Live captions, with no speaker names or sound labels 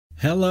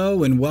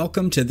Hello and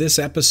welcome to this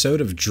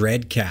episode of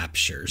Dread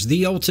Captures,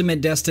 the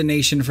ultimate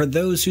destination for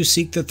those who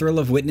seek the thrill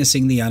of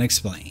witnessing the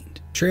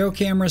unexplained. Trail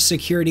cameras,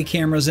 security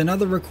cameras, and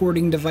other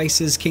recording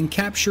devices can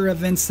capture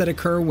events that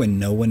occur when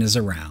no one is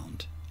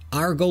around.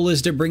 Our goal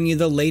is to bring you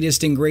the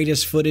latest and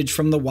greatest footage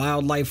from the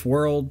wildlife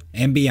world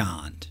and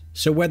beyond.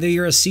 So whether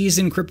you're a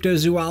seasoned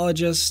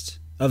cryptozoologist,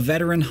 a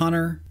veteran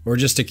hunter, or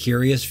just a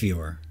curious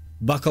viewer,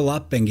 buckle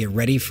up and get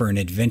ready for an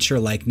adventure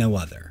like no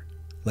other.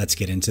 Let's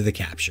get into the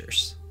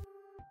captures.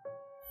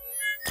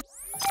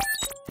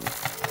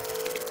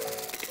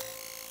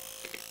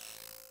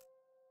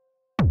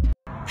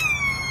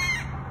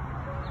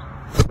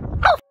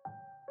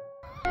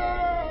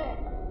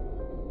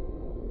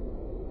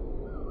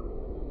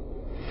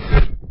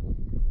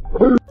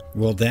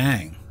 Well,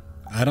 dang.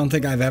 I don't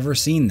think I've ever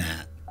seen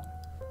that.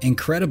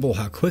 Incredible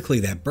how quickly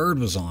that bird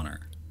was on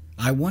her.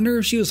 I wonder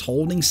if she was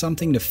holding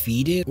something to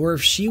feed it, or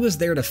if she was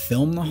there to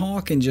film the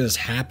hawk and just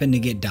happened to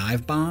get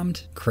dive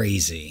bombed.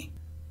 Crazy.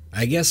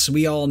 I guess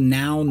we all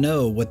now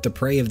know what the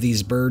prey of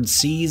these birds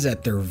sees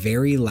at their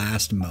very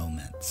last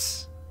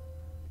moments.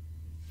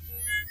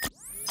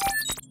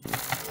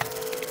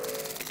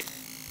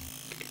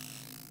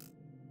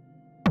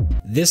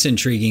 This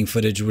intriguing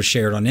footage was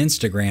shared on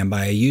Instagram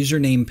by a user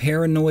named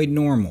Paranoid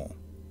Normal.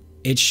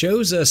 It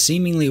shows a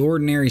seemingly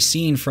ordinary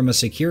scene from a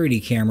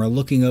security camera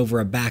looking over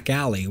a back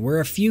alley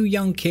where a few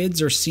young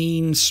kids are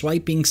seen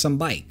swiping some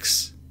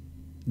bikes.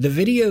 The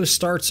video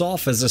starts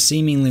off as a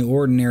seemingly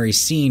ordinary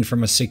scene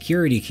from a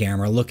security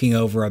camera looking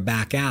over a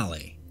back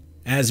alley.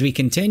 As we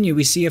continue,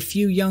 we see a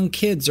few young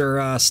kids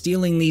are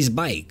stealing these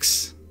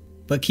bikes.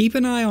 But keep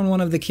an eye on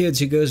one of the kids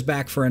who goes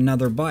back for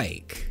another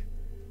bike.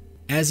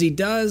 As he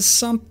does,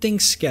 something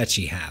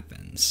sketchy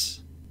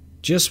happens.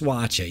 Just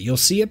watch it. You'll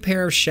see a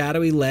pair of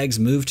shadowy legs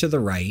move to the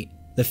right.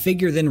 The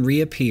figure then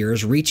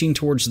reappears, reaching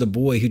towards the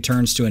boy who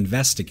turns to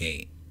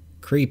investigate.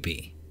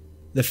 Creepy.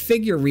 The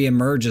figure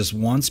reemerges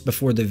once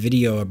before the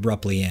video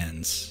abruptly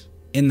ends.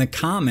 In the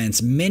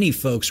comments, many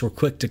folks were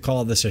quick to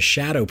call this a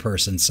shadow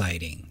person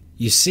sighting.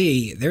 You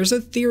see, there's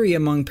a theory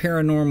among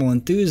paranormal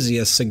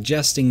enthusiasts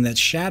suggesting that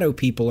shadow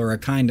people are a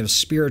kind of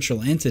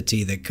spiritual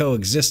entity that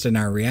coexist in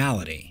our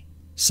reality.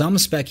 Some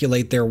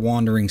speculate they're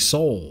wandering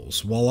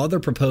souls, while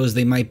others propose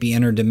they might be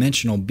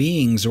interdimensional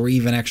beings or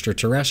even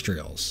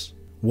extraterrestrials.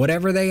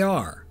 Whatever they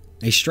are,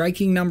 a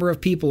striking number of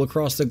people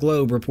across the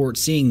globe report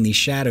seeing these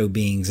shadow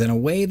beings in a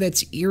way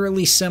that's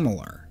eerily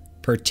similar,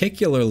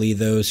 particularly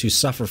those who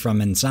suffer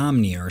from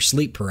insomnia or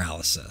sleep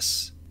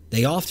paralysis.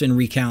 They often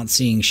recount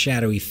seeing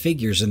shadowy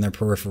figures in their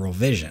peripheral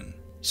vision.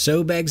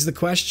 So begs the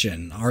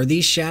question, are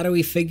these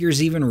shadowy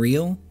figures even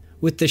real?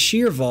 With the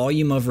sheer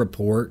volume of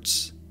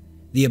reports,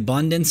 the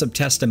abundance of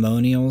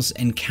testimonials,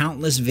 and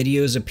countless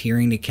videos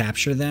appearing to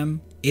capture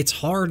them, it's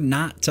hard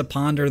not to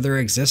ponder their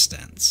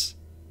existence.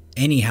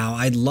 Anyhow,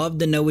 I'd love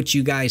to know what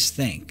you guys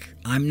think.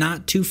 I'm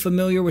not too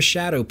familiar with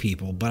shadow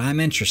people, but I'm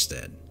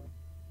interested.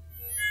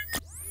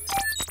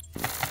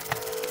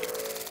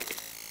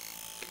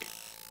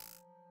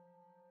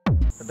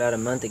 About a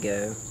month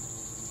ago,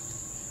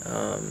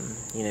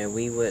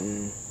 we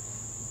wasn't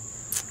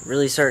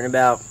really certain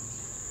about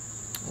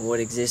what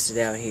existed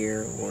out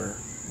here or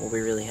what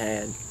we really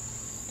had.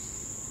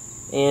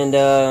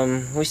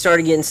 And we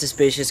started getting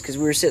suspicious because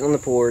we were sitting on the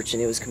porch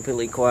and it was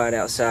completely quiet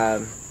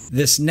outside.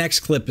 This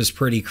next clip is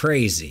pretty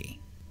crazy.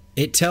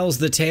 It tells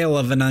the tale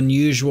of an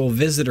unusual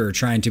visitor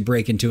trying to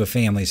break into a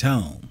family's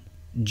home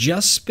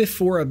just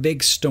before a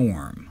big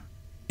storm.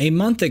 A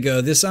month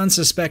ago, this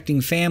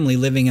unsuspecting family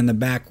living in the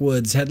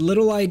backwoods had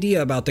little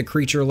idea about the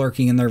creature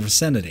lurking in their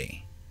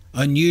vicinity.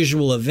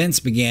 Unusual events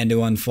began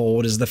to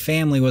unfold as the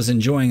family was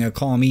enjoying a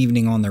calm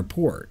evening on their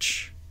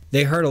porch.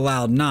 They heard a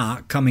loud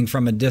knock coming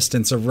from a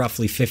distance of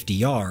roughly 50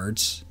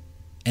 yards,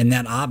 and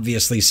that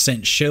obviously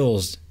sent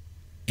chills.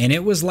 And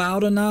it was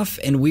loud enough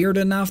and weird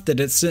enough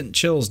that it sent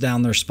chills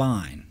down their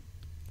spine.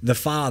 The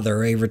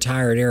father, a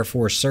retired Air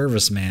Force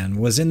serviceman,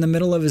 was in the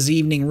middle of his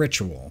evening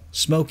ritual,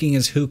 smoking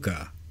his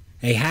hookah,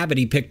 a habit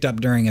he picked up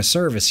during his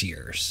service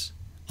years.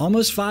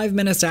 Almost 5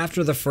 minutes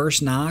after the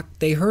first knock,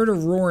 they heard a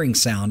roaring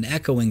sound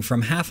echoing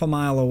from half a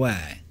mile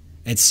away.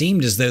 It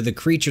seemed as though the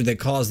creature that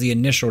caused the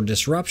initial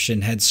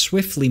disruption had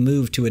swiftly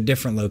moved to a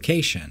different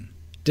location.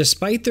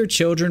 Despite their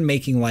children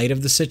making light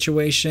of the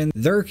situation,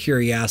 their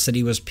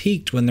curiosity was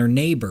piqued when their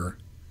neighbor,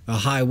 a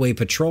highway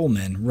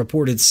patrolman,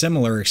 reported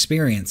similar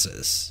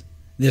experiences.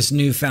 This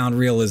newfound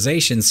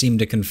realization seemed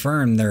to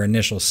confirm their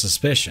initial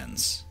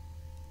suspicions.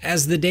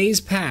 As the days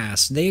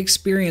passed, they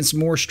experienced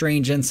more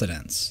strange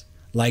incidents,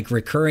 like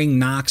recurring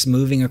knocks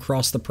moving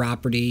across the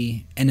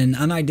property and an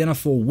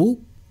unidentifiable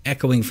whoop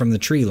echoing from the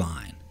tree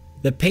line.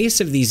 The pace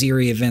of these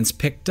eerie events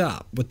picked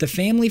up, with the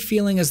family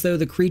feeling as though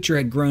the creature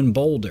had grown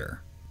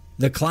bolder.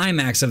 The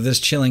climax of this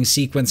chilling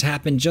sequence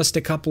happened just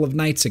a couple of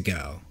nights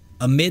ago.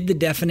 Amid the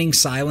deafening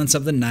silence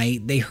of the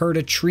night, they heard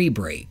a tree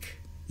break.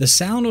 The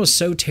sound was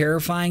so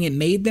terrifying it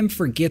made them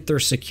forget their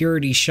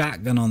security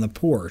shotgun on the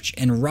porch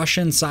and rush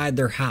inside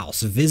their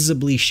house,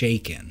 visibly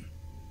shaken.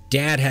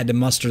 Dad had to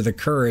muster the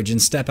courage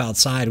and step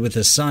outside with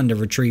his son to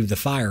retrieve the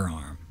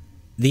firearm.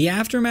 The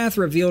aftermath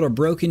revealed a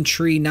broken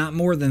tree not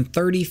more than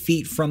 30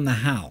 feet from the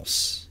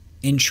house.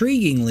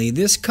 Intriguingly,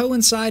 this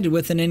coincided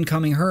with an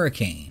incoming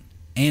hurricane,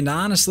 and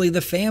honestly, the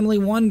family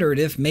wondered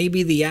if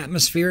maybe the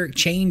atmospheric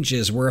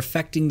changes were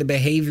affecting the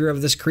behavior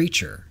of this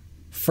creature.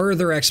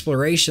 Further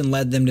exploration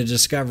led them to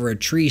discover a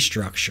tree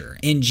structure,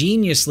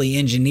 ingeniously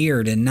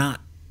engineered and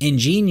not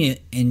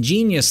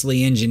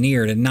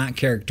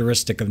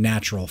characteristic of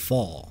natural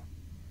fall,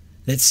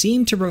 that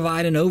seemed to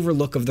provide an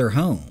overlook of their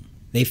home.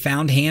 They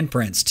found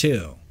handprints,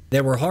 too,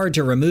 that were hard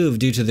to remove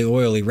due to the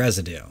oily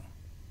residue.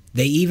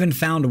 They even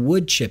found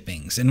wood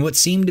chippings and what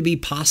seemed to be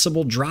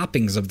possible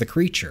droppings of the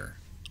creature.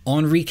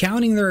 On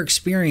recounting their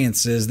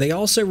experiences, they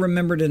also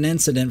remembered an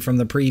incident from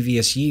the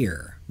previous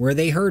year, where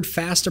they heard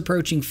fast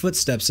approaching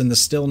footsteps in the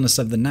stillness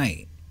of the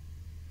night.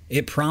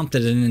 It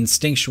prompted an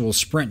instinctual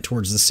sprint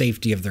towards the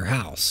safety of their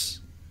house.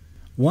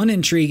 One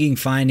intriguing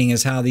finding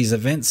is how these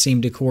events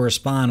seemed to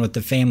correspond with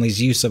the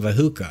family's use of a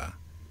hookah,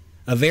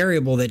 a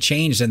variable that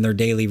changed in their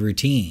daily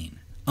routine.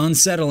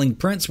 Unsettling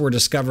prints were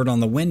discovered on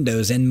the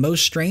windows, and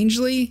most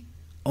strangely,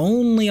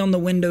 only on the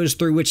windows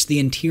through which the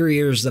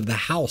interiors of the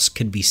house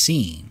could be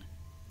seen.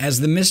 As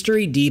the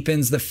mystery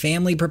deepens, the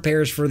family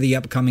prepares for the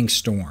upcoming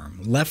storm,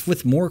 left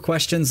with more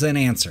questions than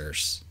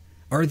answers.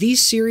 Are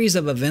these series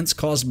of events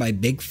caused by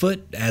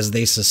Bigfoot, as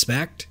they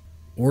suspect?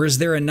 Or is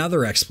there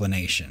another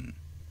explanation?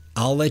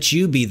 I'll let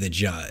you be the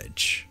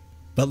judge.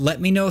 But let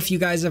me know if you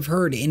guys have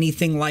heard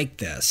anything like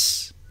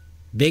this.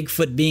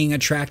 Bigfoot being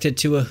attracted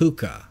to a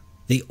hookah,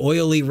 the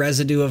oily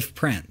residue of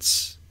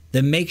prints,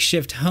 the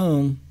makeshift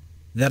home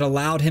that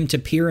allowed him to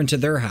peer into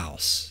their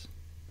house.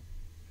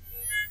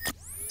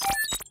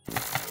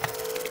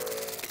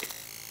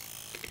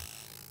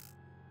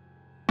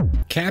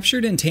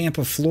 Captured in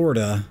Tampa,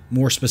 Florida,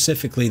 more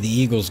specifically the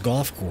Eagles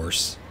golf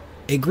course,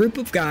 a group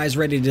of guys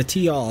ready to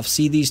tee off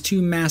see these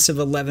two massive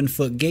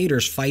 11-foot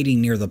gators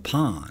fighting near the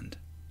pond.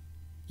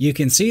 You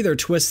can see they're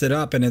twisted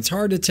up and it's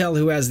hard to tell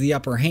who has the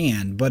upper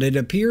hand, but it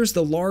appears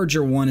the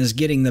larger one is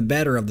getting the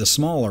better of the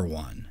smaller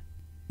one.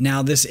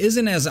 Now, this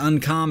isn't as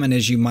uncommon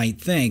as you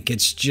might think,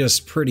 it's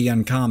just pretty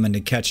uncommon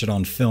to catch it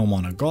on film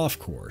on a golf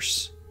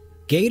course.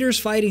 Gators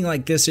fighting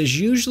like this is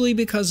usually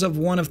because of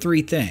one of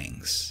three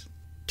things.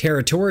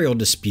 Territorial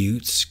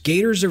disputes.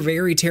 Gators are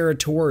very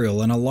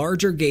territorial and a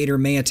larger gator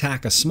may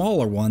attack a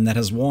smaller one that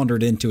has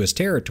wandered into his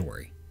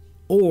territory.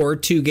 Or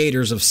two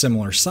gators of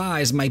similar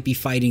size might be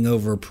fighting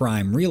over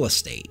prime real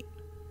estate.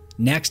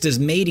 Next is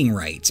mating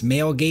rights.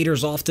 Male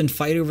gators often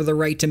fight over the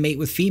right to mate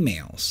with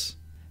females.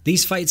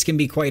 These fights can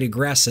be quite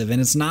aggressive,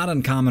 and it's not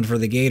uncommon for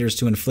the gators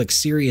to inflict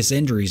serious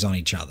injuries on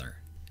each other.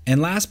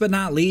 And last but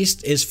not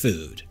least is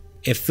food.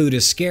 If food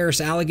is scarce,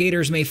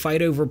 alligators may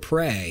fight over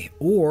prey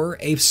or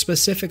a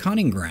specific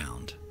hunting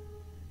ground.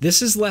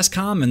 This is less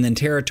common than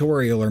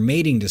territorial or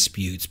mating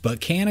disputes, but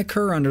can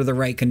occur under the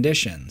right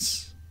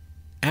conditions.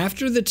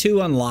 After the two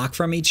unlock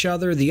from each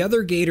other, the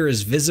other gator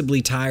is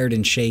visibly tired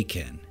and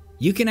shaken.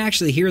 You can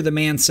actually hear the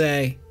man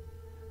say,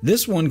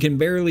 "This one can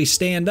barely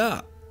stand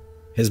up."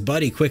 His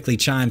buddy quickly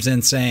chimes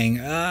in saying,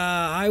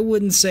 I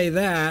wouldn't say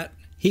that.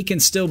 He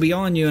can still be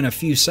on you in a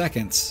few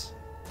seconds."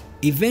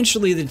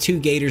 Eventually, the two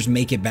gators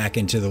make it back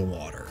into the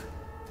water.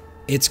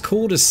 It's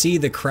cool to see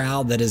the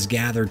crowd that is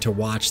gathered to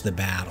watch the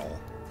battle.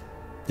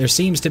 There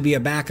seems to be a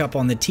backup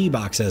on the tee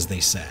box, as they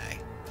say.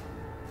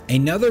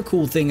 Another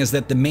cool thing is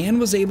that the man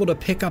was able to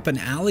pick up an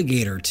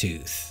alligator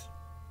tooth.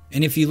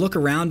 And if you look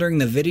around during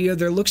the video,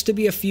 there looks to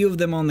be a few of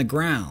them on the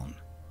ground.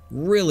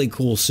 Really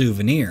cool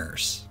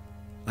souvenirs.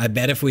 I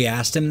bet if we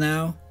asked him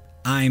though,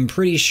 I'm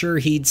pretty sure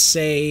he'd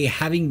say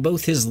having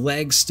both his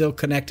legs still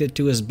connected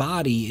to his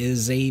body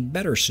is a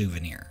better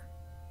souvenir.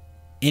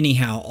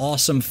 Anyhow,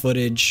 awesome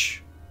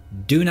footage.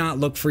 Do not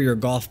look for your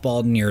golf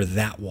ball near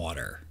that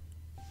water.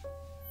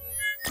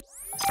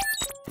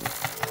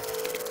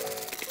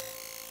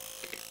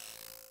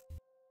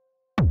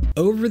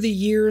 Over the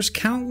years,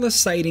 countless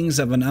sightings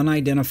of an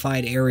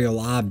unidentified aerial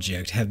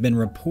object have been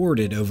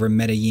reported over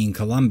Medellin,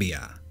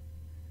 Colombia,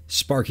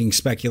 sparking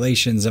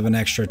speculations of an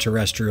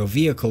extraterrestrial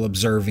vehicle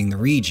observing the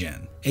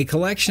region. A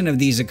collection of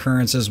these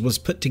occurrences was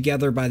put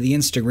together by the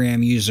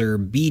Instagram user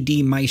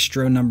BD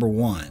Maestro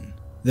 #1.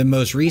 The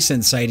most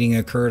recent sighting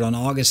occurred on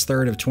August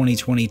 3rd of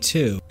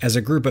 2022 as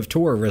a group of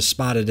tourists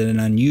spotted an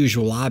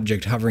unusual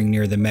object hovering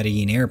near the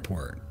Medellin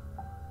airport.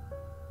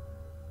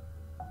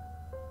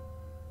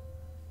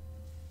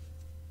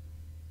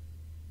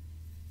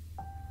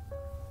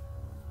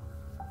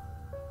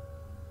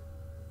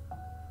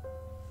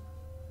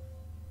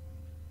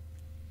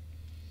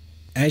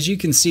 As you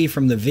can see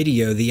from the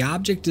video, the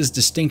object is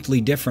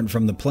distinctly different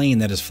from the plane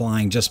that is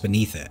flying just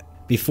beneath it.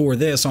 Before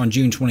this, on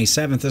June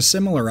 27th, a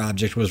similar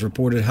object was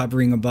reported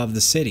hovering above the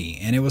city,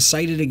 and it was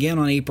sighted again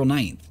on April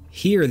 9th.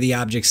 Here, the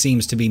object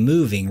seems to be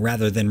moving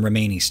rather than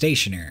remaining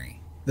stationary.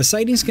 The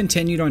sightings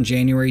continued on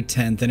January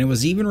 10th, and it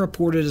was even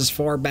reported as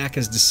far back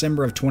as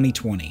December of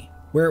 2020,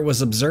 where it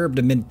was observed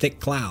amid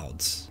thick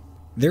clouds.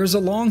 There is a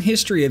long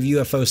history of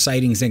UFO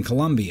sightings in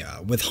Colombia,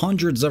 with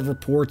hundreds of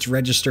reports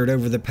registered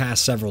over the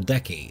past several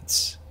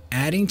decades.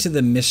 Adding to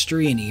the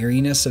mystery and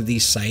eeriness of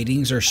these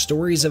sightings are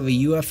stories of a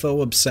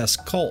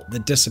UFO-obsessed cult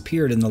that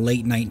disappeared in the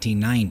late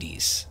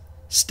 1990s.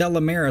 Stella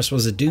Maris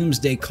was a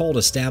doomsday cult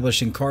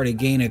established in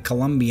Cartagena,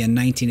 Colombia in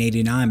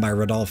 1989 by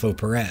Rodolfo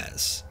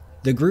Perez.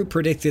 The group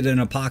predicted an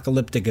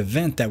apocalyptic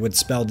event that would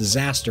spell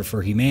disaster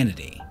for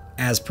humanity.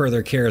 As per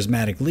their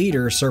charismatic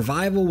leader,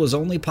 survival was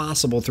only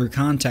possible through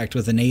contact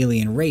with an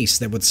alien race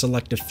that would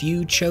select a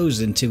few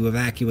chosen to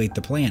evacuate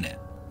the planet.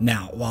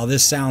 Now, while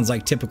this sounds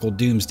like typical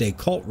doomsday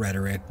cult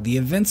rhetoric, the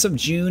events of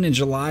June and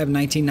July of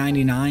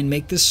 1999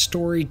 make this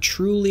story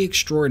truly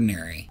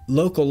extraordinary.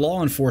 Local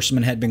law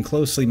enforcement had been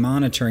closely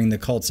monitoring the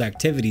cult's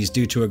activities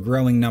due to a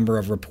growing number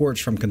of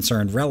reports from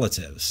concerned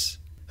relatives,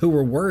 who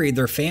were worried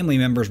their family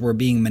members were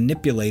being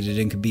manipulated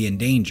and could be in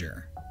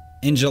danger.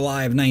 In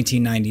July of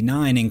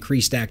 1999,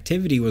 increased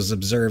activity was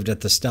observed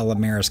at the Stella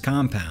Maris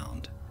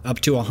compound. Up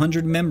to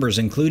 100 members,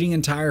 including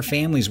entire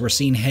families, were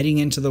seen heading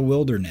into the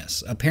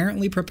wilderness,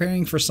 apparently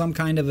preparing for some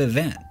kind of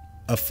event.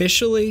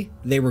 Officially,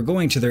 they were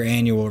going to their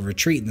annual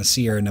retreat in the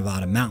Sierra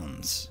Nevada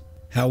mountains.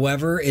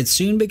 However, it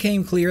soon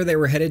became clear they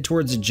were headed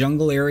towards a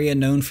jungle area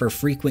known for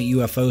frequent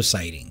UFO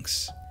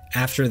sightings.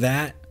 After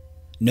that,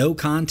 no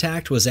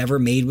contact was ever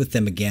made with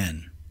them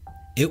again.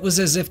 It was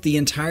as if the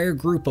entire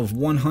group of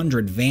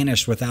 100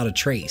 vanished without a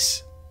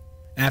trace.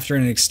 After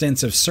an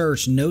extensive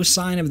search, no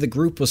sign of the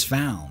group was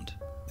found.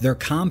 Their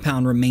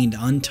compound remained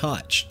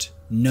untouched.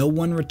 No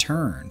one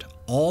returned.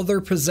 All their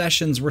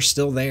possessions were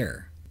still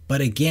there.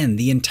 But again,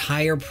 the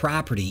entire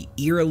property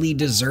eerily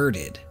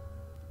deserted.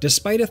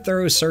 Despite a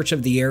thorough search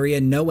of the area,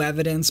 no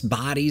evidence,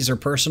 bodies, or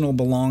personal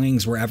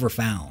belongings were ever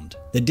found.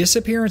 The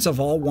disappearance of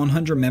all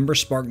 100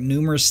 members sparked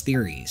numerous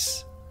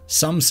theories.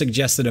 Some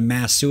suggested a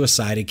mass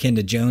suicide akin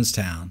to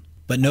Jonestown,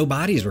 but no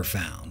bodies were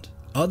found.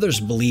 Others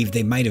believed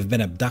they might have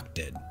been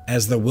abducted,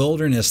 as the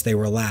wilderness they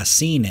were last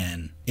seen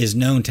in is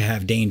known to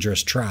have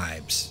dangerous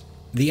tribes.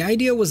 The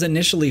idea was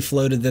initially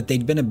floated that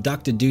they'd been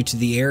abducted due to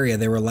the area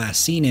they were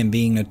last seen in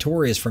being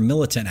notorious for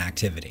militant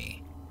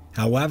activity.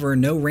 However,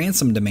 no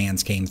ransom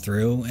demands came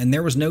through, and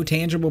there was no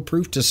tangible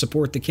proof to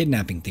support the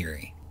kidnapping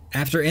theory.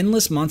 After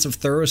endless months of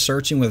thorough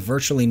searching with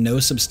virtually no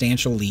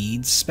substantial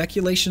leads,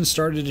 speculation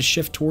started to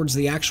shift towards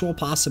the actual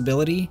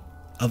possibility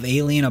of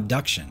alien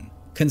abduction.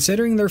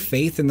 Considering their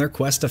faith in their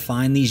quest to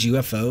find these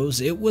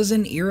UFOs, it was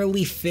an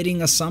eerily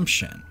fitting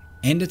assumption,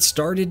 and it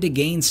started to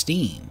gain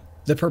steam.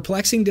 The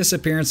perplexing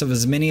disappearance of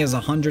as many as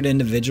 100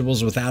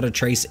 individuals without a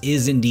trace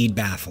is indeed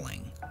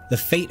baffling. The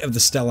fate of the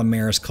Stella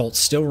Maris cult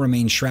still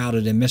remains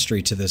shrouded in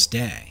mystery to this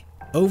day.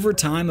 Over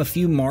time, a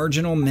few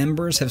marginal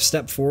members have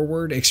stepped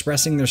forward,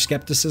 expressing their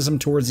skepticism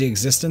towards the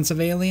existence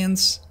of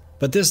aliens.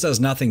 But this does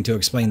nothing to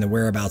explain the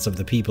whereabouts of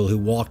the people who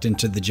walked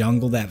into the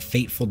jungle that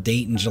fateful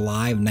date in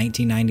July of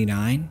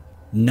 1999.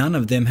 None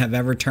of them have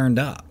ever turned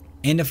up.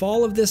 And if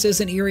all of this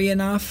isn't eerie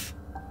enough,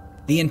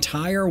 the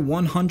entire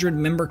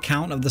 100-member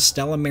count of the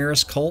Stella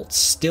Maris cult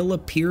still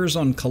appears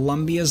on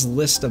Colombia's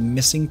list of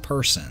missing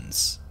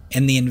persons,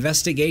 and the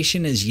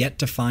investigation is yet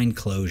to find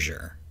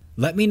closure.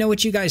 Let me know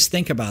what you guys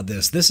think about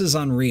this. This is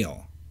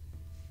unreal.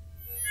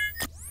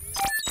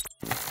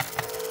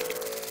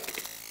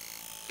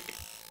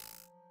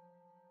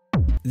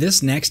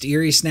 This next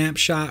eerie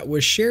snapshot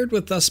was shared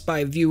with us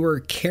by viewer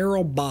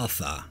Carol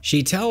Botha.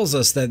 She tells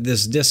us that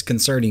this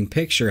disconcerting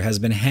picture has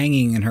been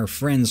hanging in her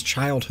friend's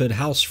childhood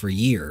house for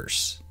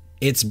years.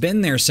 It's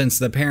been there since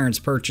the parents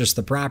purchased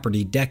the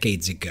property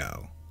decades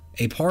ago,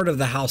 a part of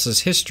the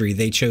house's history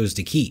they chose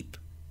to keep.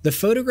 The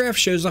photograph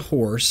shows a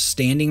horse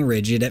standing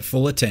rigid at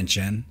full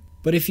attention,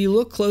 but if you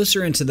look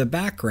closer into the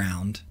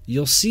background,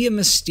 you'll see a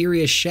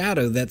mysterious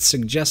shadow that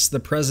suggests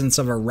the presence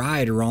of a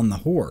rider on the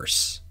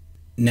horse.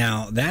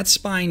 Now, that's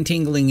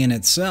spine-tingling in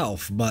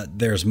itself, but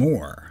there's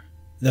more.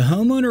 The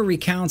homeowner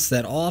recounts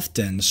that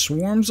often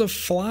swarms of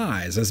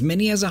flies, as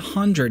many as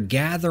 100,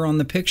 gather on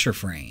the picture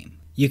frame.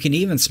 You can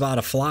even spot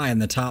a fly in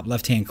the top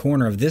left-hand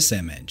corner of this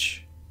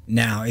image.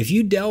 Now, if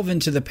you delve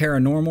into the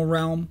paranormal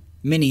realm,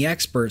 many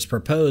experts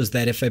propose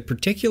that if a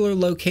particular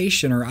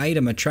location or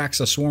item attracts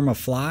a swarm of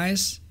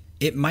flies,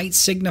 it might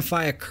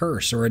signify a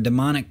curse or a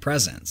demonic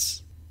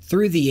presence.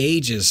 Through the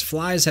ages,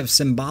 flies have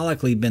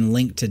symbolically been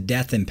linked to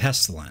death and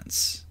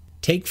pestilence.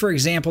 Take, for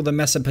example, the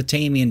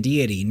Mesopotamian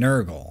deity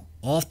Nergal,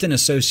 often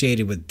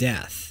associated with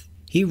death.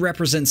 He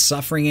represents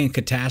suffering and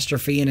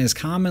catastrophe and is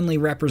commonly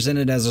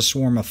represented as a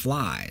swarm of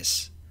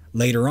flies.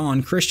 Later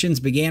on, Christians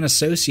began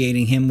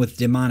associating him with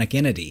demonic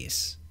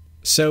entities.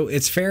 So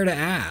it's fair to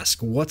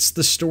ask, what's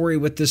the story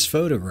with this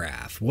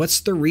photograph?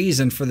 What's the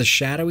reason for the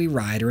shadowy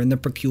rider and the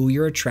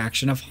peculiar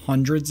attraction of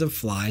hundreds of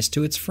flies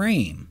to its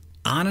frame?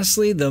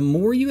 Honestly, the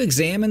more you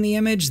examine the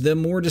image, the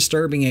more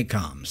disturbing it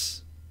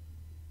comes.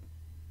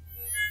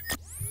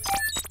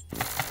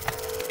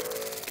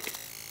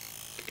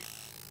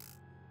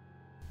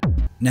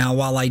 Now,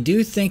 while I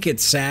do think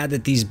it's sad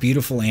that these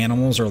beautiful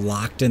animals are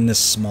locked in this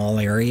small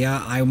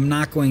area, I'm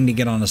not going to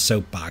get on a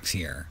soapbox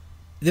here.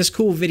 This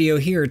cool video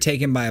here,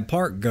 taken by a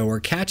park goer,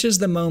 catches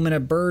the moment a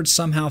bird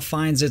somehow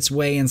finds its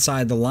way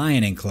inside the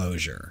lion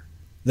enclosure.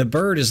 The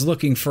bird is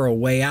looking for a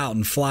way out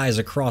and flies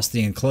across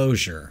the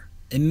enclosure.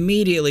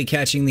 immediately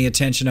catching the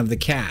attention of the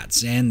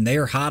cats, and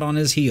they're hot on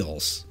his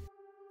heels.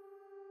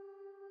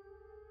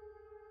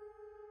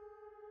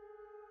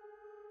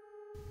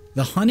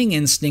 The hunting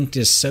instinct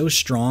is so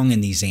strong in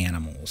these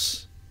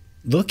animals.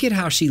 Look at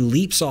how she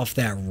leaps off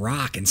that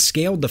rock and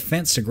scaled the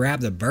fence to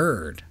grab the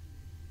bird.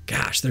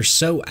 Gosh, they're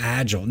so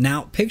agile.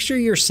 Now, picture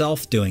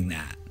yourself doing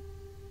that.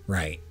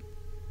 Right.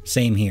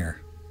 Same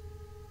here.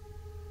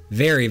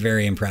 Very,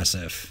 very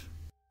impressive.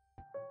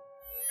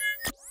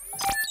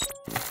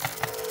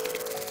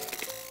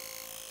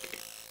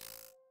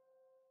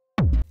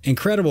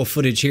 Incredible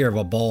footage here of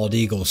a bald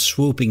eagle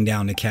swooping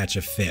down to catch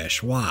a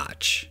fish.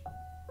 Watch.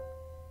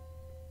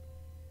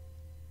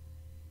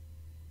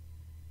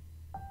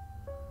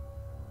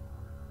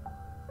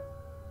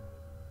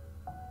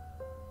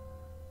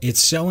 It's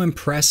so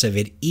impressive.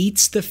 It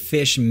eats the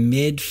fish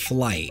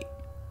mid-flight.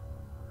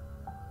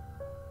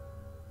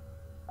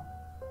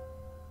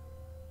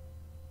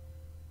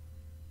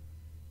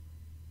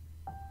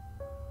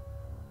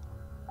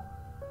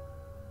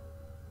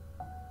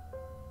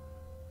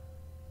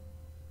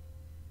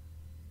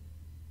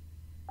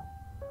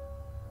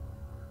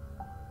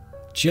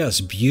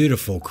 Just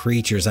beautiful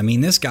creatures. I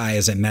mean, this guy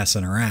isn't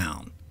messing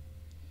around.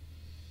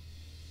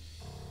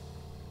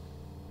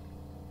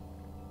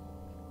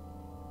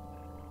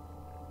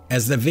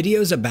 As the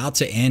video's about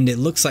to end, it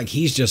looks like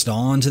he's just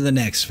on to the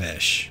next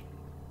fish.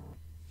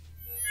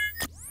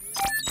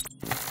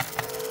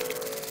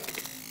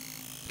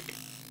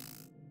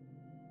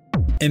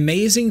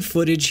 Amazing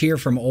footage here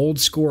from Old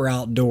Skull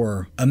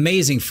Outdoor,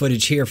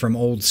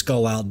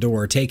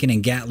 taken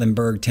in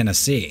Gatlinburg,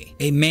 Tennessee.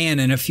 A man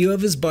and a few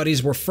of his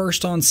buddies were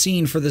first on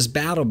scene for this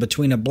battle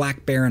between a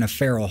black bear and a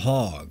feral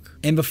hog.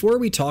 And before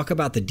we talk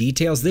about the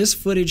details, this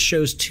footage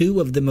shows two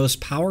of the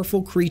most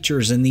powerful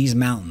creatures in these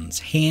mountains,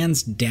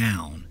 hands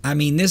down. I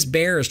mean, this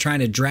bear is trying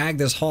to drag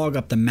this hog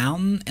up the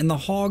mountain, and the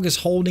hog is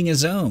holding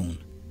his own.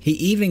 He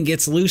even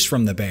gets loose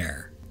from the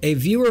bear. A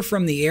viewer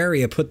from the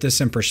area put this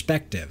in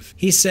perspective.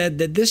 He said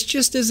that this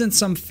just isn't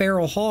some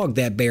feral hog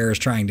that bear is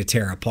trying to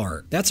tear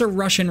apart. That's a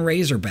Russian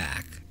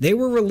razorback. They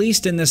were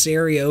released in this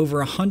area over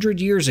 100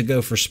 years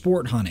ago for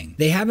sport hunting.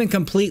 They haven't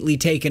completely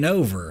taken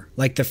over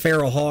like the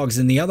feral hogs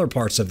in the other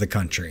parts of the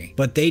country,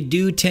 but they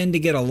do tend to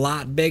get a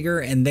lot bigger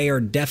and they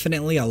are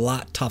definitely a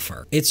lot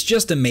tougher. It's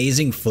just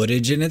amazing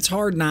footage, and it's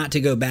hard not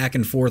to go back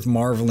and forth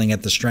marveling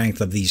at the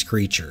strength of these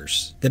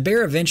creatures. The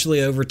bear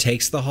eventually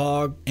overtakes the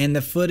hog, and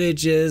the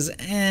footage is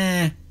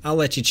I'll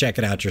let you check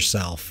it out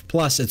yourself.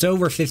 Plus, it's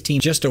over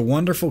 15. Just a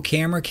wonderful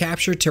camera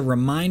capture to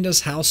remind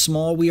us how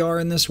small we are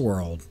in this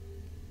world.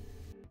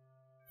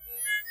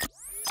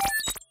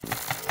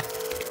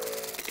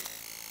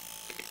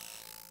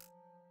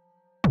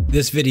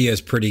 This video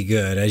is pretty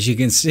good. As you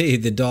can see,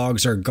 the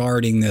dogs are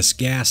guarding this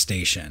gas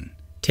station.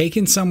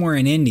 Taken somewhere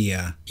in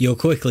India, you'll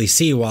quickly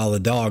see why the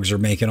dogs are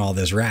making all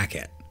this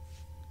racket.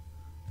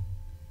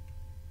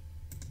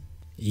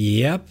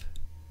 Yep.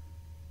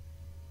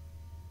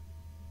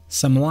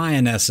 Some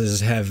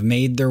lionesses have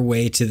made their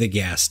way to the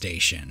gas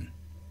station.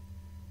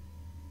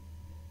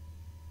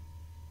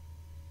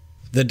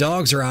 The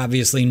dogs are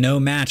obviously no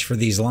match for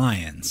these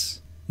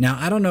lions. Now,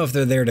 I don't know if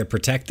they're there to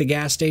protect the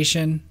gas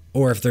station,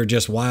 or if they're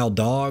just wild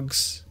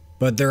dogs,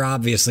 but they're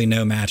obviously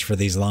no match for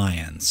these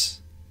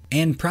lions.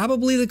 And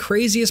probably the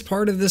craziest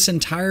part of this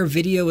entire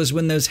video is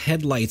when those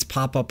headlights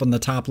pop up on the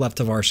top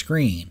left of our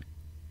screen.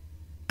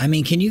 I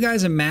mean, can you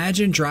guys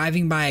imagine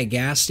driving by a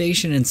gas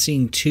station and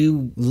seeing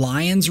two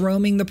lions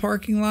roaming the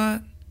parking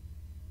lot?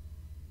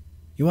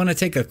 You want to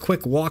take a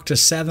quick walk to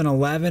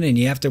 7-Eleven and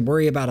you have to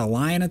worry about a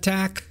lion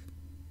attack?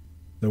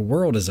 The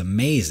world is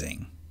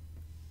amazing.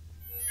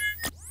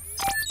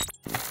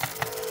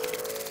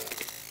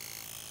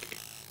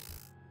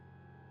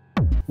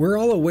 We're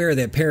all aware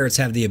that parrots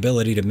have the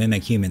ability to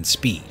mimic human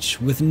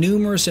speech, with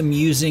numerous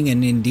amusing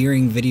and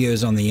endearing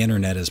videos on the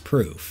internet as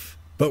proof.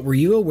 But were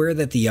you aware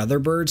that the other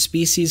bird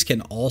species can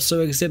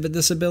also exhibit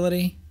this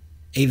ability?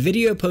 A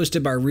video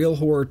posted by Real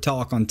Horror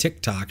Talk on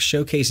TikTok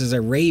showcases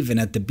a raven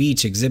at the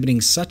beach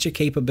exhibiting such a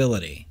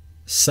capability.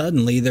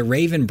 Suddenly, the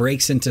raven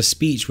breaks into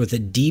speech with a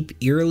deep,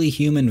 eerily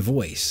human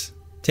voice.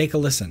 Take a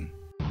listen.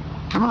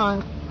 Come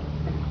on.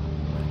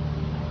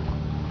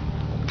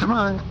 Come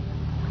on.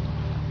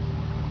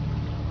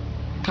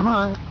 Come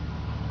on.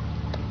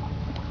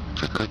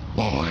 Good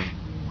boy.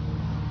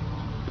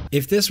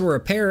 If this were a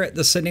parrot,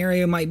 the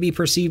scenario might be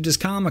perceived as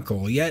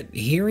comical, yet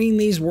hearing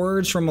these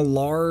words from a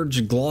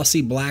large,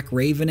 glossy black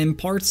raven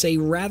imparts a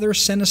rather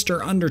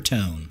sinister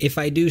undertone, if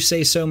I do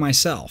say so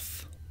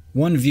myself.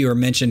 One viewer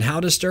mentioned how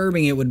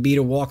disturbing it would be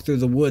to walk through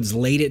the woods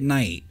late at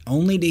night,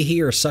 only to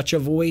hear such a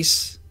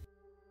voice.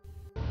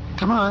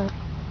 Come on.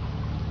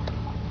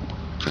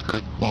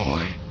 Good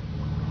boy.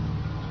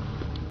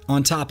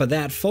 On top of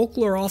that,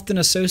 folklore often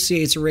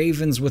associates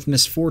ravens with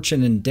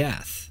misfortune and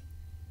death.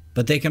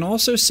 But they can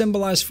also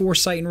symbolize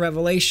foresight and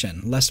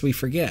revelation, lest we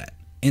forget.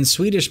 In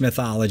Swedish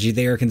mythology,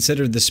 they are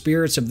considered the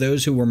spirits of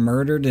those who were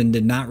murdered and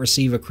did not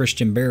receive a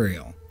Christian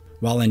burial,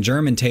 while in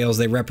German tales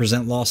they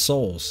represent lost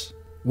souls.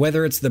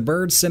 Whether it's the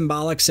bird's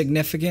symbolic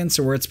significance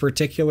or its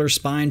particular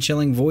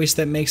spine-chilling voice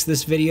that makes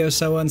this video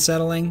so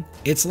unsettling,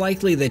 it's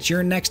likely that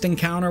your next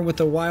encounter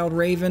with a wild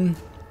raven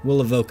will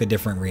evoke a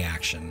different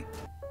reaction.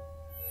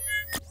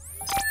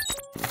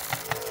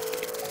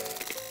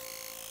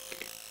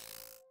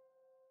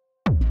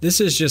 This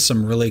is just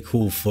some really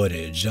cool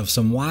footage of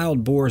some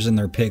wild boars and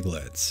their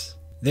piglets.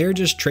 They're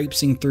just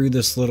traipsing through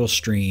this little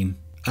stream.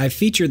 I've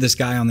featured this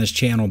guy on this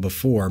channel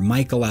before,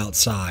 Michael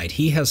Outside.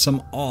 He has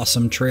some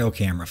awesome trail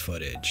camera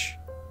footage.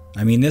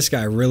 I mean, this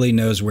guy really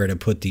knows where to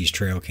put these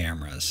trail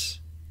cameras.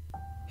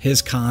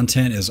 His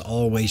content is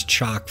always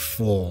chock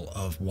full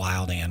of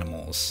wild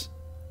animals.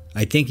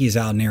 I think he's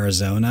out in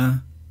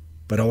Arizona,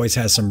 but always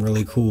has some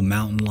really cool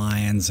mountain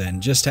lions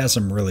and just has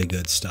some really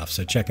good stuff,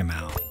 so check him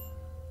out.